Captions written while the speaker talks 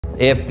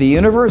If the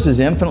universe is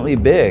infinitely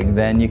big,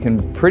 then you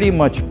can pretty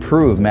much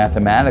prove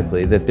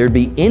mathematically that there'd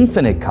be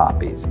infinite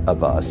copies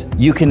of us.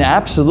 You can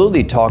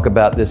absolutely talk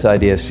about this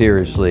idea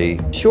seriously.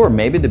 Sure,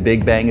 maybe the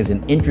Big Bang is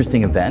an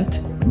interesting event,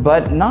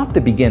 but not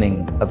the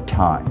beginning of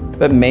time.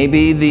 But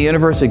maybe the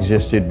universe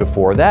existed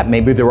before that.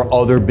 Maybe there were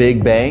other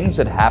Big Bangs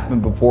that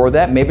happened before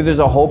that. Maybe there's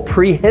a whole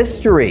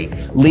prehistory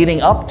leading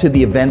up to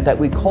the event that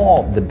we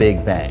call the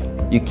Big Bang.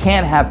 You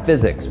can't have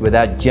physics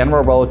without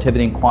general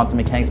relativity and quantum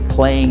mechanics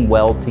playing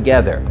well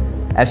together,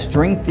 as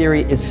string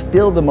theory is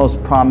still the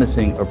most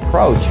promising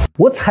approach.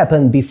 What's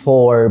happened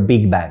before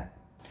Big Bang?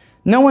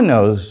 No one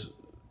knows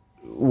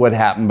what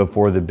happened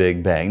before the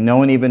Big Bang. No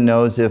one even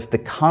knows if the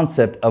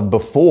concept of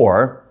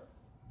before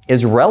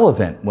is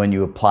relevant when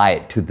you apply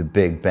it to the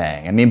Big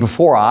Bang. I mean,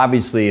 before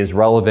obviously is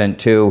relevant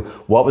to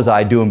what was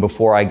I doing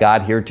before I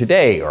got here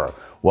today, or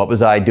what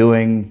was I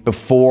doing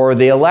before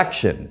the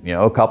election,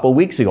 a couple of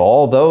weeks ago.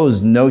 All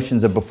those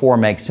notions of before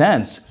make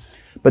sense.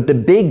 But the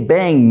Big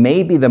Bang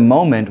may be the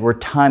moment where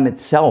time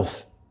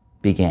itself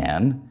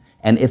began.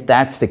 And if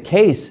that's the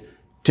case,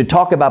 to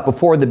talk about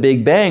before the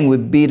Big Bang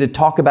would be to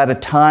talk about a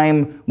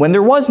time when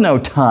there was no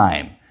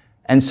time.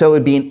 And so it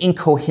would be an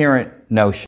incoherent notion.